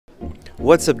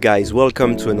What's up guys,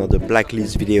 welcome to another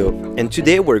Blacklist video, and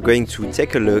today we're going to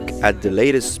take a look at the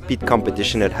latest speed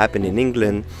competition that happened in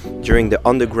England during the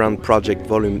Underground Project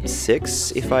Volume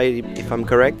 6, if I'm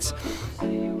correct,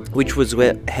 which was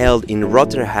held in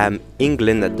Rotterdam,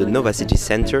 England at the Nova City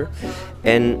Centre.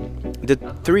 And the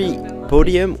three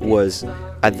podium was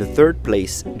at the third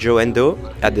place Joe Endo,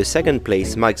 at the second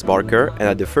place Max Barker, and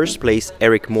at the first place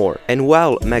Eric Moore. And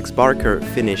while Max Barker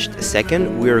finished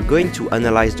second, we are going to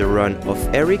analyze the run of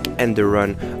Eric and the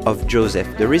run of Joseph.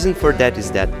 The reason for that is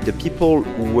that the people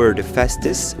who were the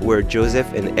fastest were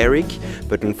Joseph and Eric,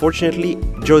 but unfortunately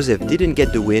Joseph didn't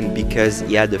get the win because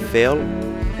he had a fail.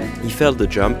 He failed the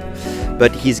jump,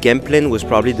 but his game plan was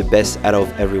probably the best out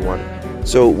of everyone.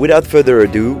 So without further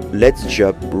ado, let's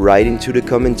jump right into the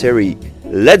commentary.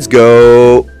 Let's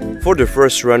go! For the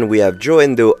first run we have Joe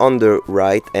Endo on the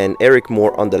right and Eric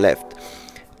Moore on the left.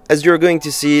 As you're going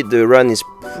to see, the run is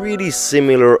pretty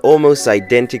similar, almost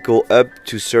identical up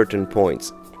to certain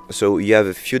points. So you have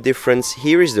a few differences.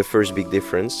 Here is the first big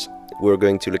difference. We're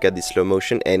going to look at the slow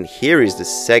motion, and here is the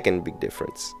second big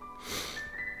difference.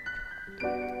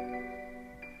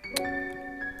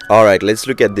 Alright, let's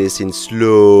look at this in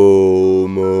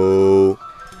slow-mo.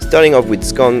 Starting off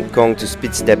with Kong to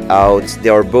speed step out. They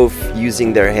are both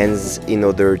using their hands in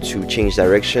order to change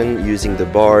direction, using the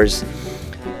bars.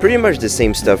 Pretty much the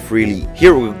same stuff really.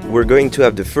 Here we're going to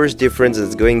have the first difference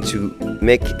that's going to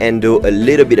make Endo a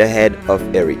little bit ahead of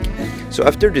Eric. So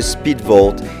after the speed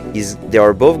vault, they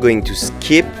are both going to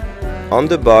skip on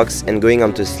the box and going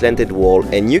onto slanted wall,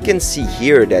 and you can see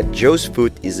here that Joe's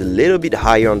foot is a little bit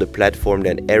higher on the platform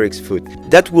than Eric's foot.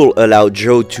 That will allow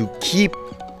Joe to keep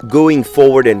going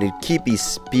forward and to keep his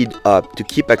speed up, to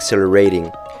keep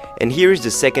accelerating. And here is the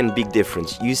second big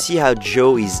difference. You see how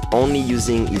Joe is only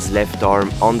using his left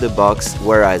arm on the box,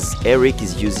 whereas Eric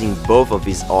is using both of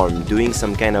his arms, doing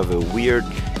some kind of a weird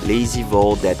lazy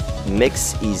vault that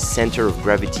makes his center of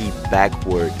gravity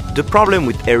backward. The problem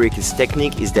with Eric's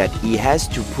technique is that he has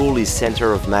to pull his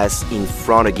center of mass in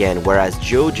front again, whereas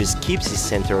Joe just keeps his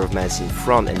center of mass in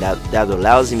front, and that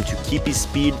allows him to keep his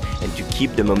speed and to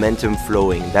keep the momentum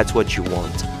flowing. That's what you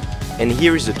want. And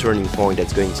here is the turning point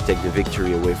that's going to take the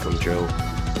victory away from Joe.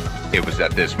 It was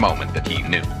at this moment that he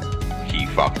knew. He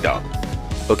fucked up.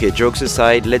 Okay, jokes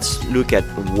aside, let's look at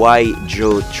why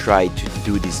Joe tried to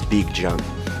do this big jump.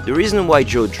 The reason why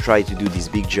Joe tried to do this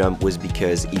big jump was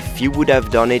because if he would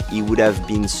have done it, he would have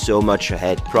been so much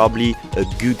ahead, probably a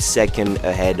good second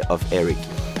ahead of Eric.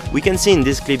 We can see in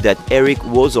this clip that Eric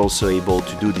was also able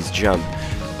to do this jump.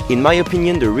 In my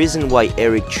opinion, the reason why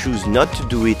Eric chose not to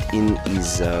do it in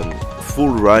his full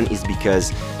run is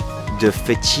because the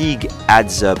fatigue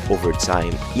adds up over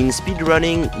time. In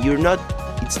speedrunning,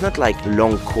 it's not like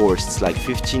long course, it's like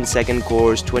 15-second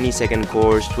course, 20-second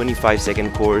course,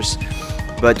 25-second course.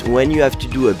 But when you have to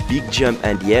do a big jump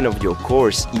at the end of your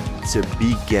course, it's a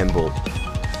big gamble.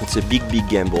 It's a big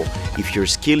gamble. If your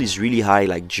skill is really high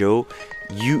like Joe,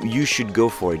 you should go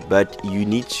for it, but you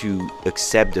need to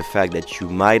accept the fact that you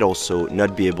might also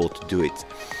not be able to do it.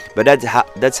 But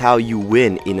that's how you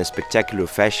win in a spectacular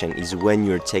fashion, is when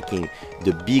you're taking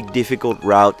the big difficult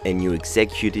route and you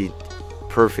execute it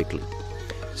perfectly.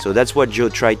 So that's what Joe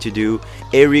tried to do.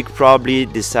 Eric probably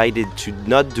decided to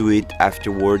not do it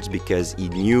afterwards because he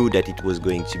knew that it was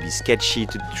going to be sketchy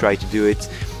to try to do it,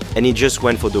 and he just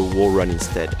went for the wall run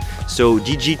instead. So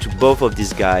GG to both of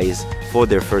these guys for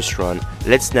their first run.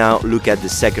 Let's now look at the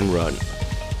second run.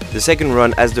 The second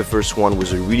run, as the first one,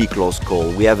 was a really close call.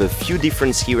 We have a few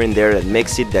differences here and there that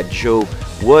makes it that Joe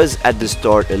was at the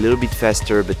start a little bit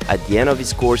faster, but at the end of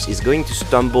his course is going to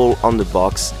stumble on the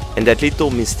box, and that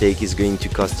little mistake is going to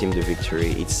cost him the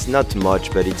victory. It's not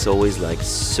much, but it's always like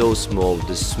so small.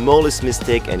 The smallest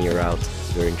mistake and you're out.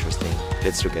 It's very interesting.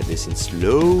 Let's look at this in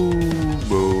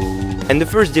slow-mo. And the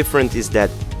first difference is that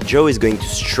Joe is going to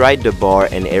stride the bar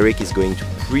and Eric is going to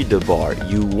pre the bar.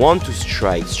 You want to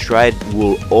stride. Stride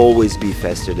will always be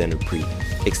faster than a pre,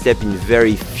 except in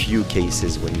very few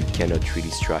cases when you cannot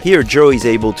really stride. Here Joe is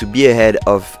able to be ahead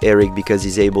of Eric because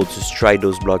he's able to stride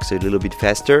those blocks a little bit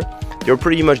faster. They're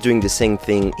pretty much doing the same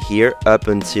thing here up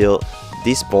until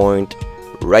this point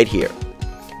right here.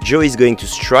 Joe is going to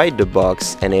stride the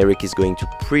box and Eric is going to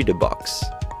pre the box.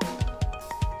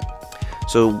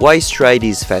 So why stride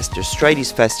is faster? Stride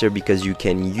is faster because you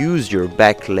can use your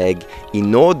back leg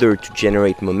in order to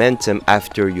generate momentum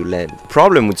after you land. The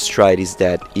problem with stride is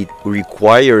that it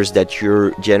requires that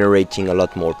you're generating a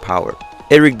lot more power.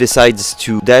 Eric decides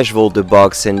to dash vault the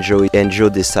box and Joe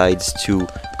decides to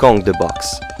conk the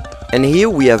box. And here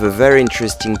we have a very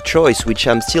interesting choice, which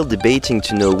I'm still debating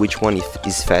to know which one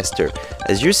is faster.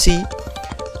 As you see,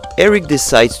 Eric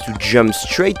decides to jump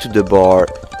straight to the bar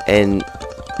and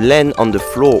land on the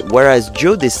floor, whereas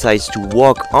Joe decides to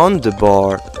walk on the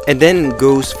bar and then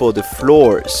goes for the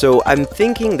floor. So I'm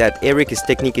thinking that Eric's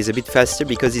technique is a bit faster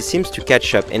because he seems to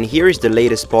catch up. And here is the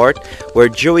latest part where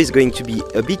Joe is going to be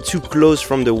a bit too close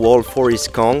from the wall for his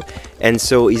Kong, and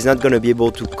so he's not going to be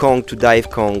able to Kong to dive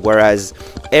Kong, whereas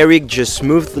Eric just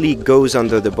smoothly goes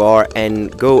under the bar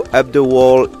and go up the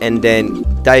wall and then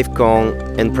dive Kong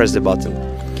and press the button.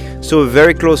 So a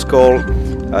very close call.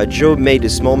 Joe made a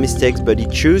small mistake, but he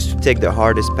chose to take the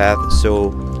hardest path,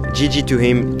 so GG to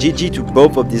him, GG to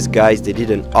both of these guys. They did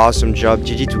an awesome job.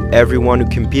 GG to everyone who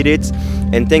competed,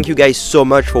 and thank you guys so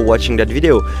much for watching that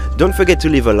video. Don't forget to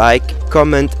leave a like,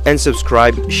 comment and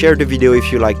subscribe. Share the video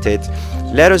if you liked it.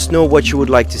 Let us know what you would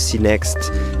like to see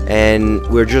next, and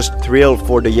we're just thrilled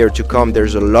for the year to come.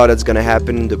 There's a lot that's gonna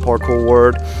happen in the parkour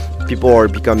world. People are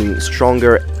becoming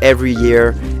stronger every year,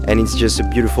 and it's just a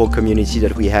beautiful community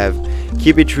that we have.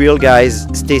 Keep it real, guys.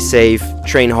 Stay safe,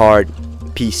 train hard.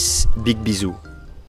 Peace. Big bisous.